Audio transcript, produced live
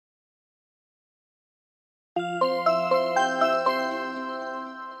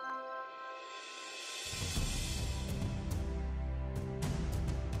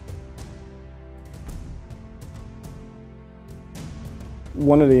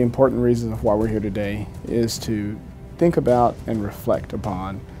One of the important reasons of why we're here today is to think about and reflect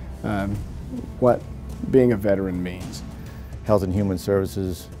upon what being a veteran means. Health and Human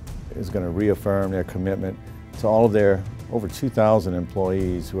Services is going to reaffirm their commitment to all of their over 2,000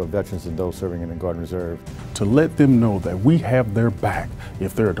 employees who are veterans and those serving in the Guard and Reserve. To let them know that we have their back.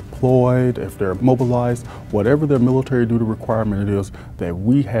 If they're deployed, if they're mobilized, whatever their military duty requirement it is, that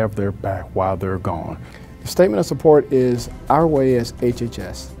we have their back while they're gone. The statement of support is our way as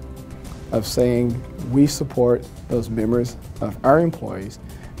HHS of saying we support those members of our employees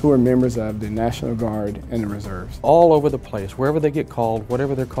who are members of the National Guard and the Reserves. All over the place, wherever they get called,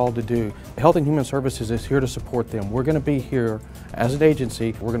 whatever they're called to do, Health and Human Services is here to support them. We're going to be here as an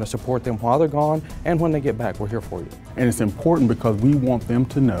agency. We're going to support them while they're gone and when they get back. We're here for you. And it's important because we want them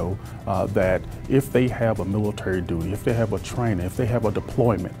to know that if they have a military duty, if they have a training, if they have a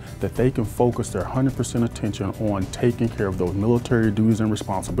deployment, that they can focus their 100% attention on taking care of those military duties and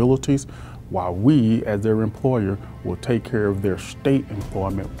responsibilities, while we, as their employer, will take care of their state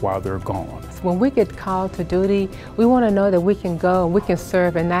employment while they're gone. When we get called to duty, we want to know that we can go and we can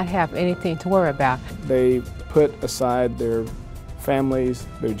serve and not have anything to worry about. They put aside their families,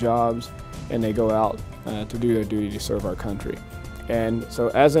 their jobs, and they go out to do their duty to serve our country. And so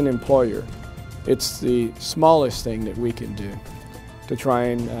as an employer, it's the smallest thing that we can do to try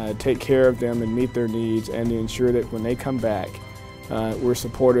and take care of them and meet their needs and to ensure that when they come back, we're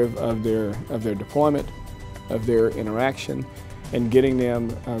supportive of their deployment, of their interaction, and getting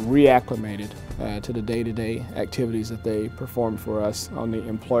them reacclimated to the day-to-day activities that they perform for us on the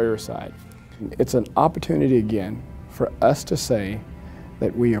employer side. It's an opportunity again for us to say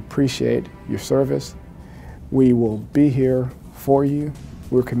that we appreciate your service. We will be here for you.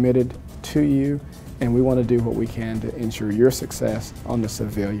 We're committed to you, and we want to do what we can to ensure your success on the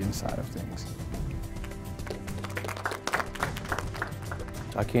civilian side of things.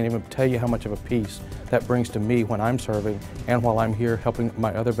 I can't even tell you how much of a peace that brings to me when I'm serving and while I'm here helping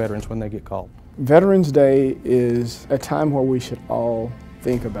my other veterans when they get called. Veterans Day is a time where we should all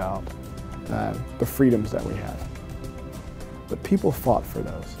think about the freedoms that we have. But people fought for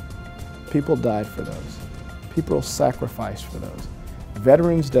those. People died for those. People sacrificed for those.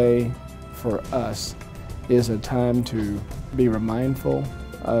 Veterans Day for us is a time to be mindful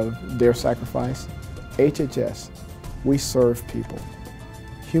of their sacrifice. HHS, we serve people.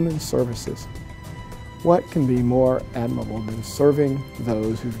 Human services. What can be more admirable than serving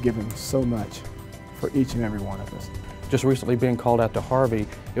those who've given so much for each and every one of us? Just recently being called out to Harvey,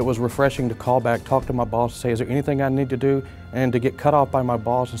 it was refreshing to call back, talk to my boss, say, is there anything I need to do? And to get cut off by my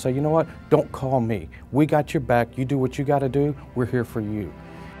boss and say, you know what, don't call me. We got your back, you do what you got to do, we're here for you.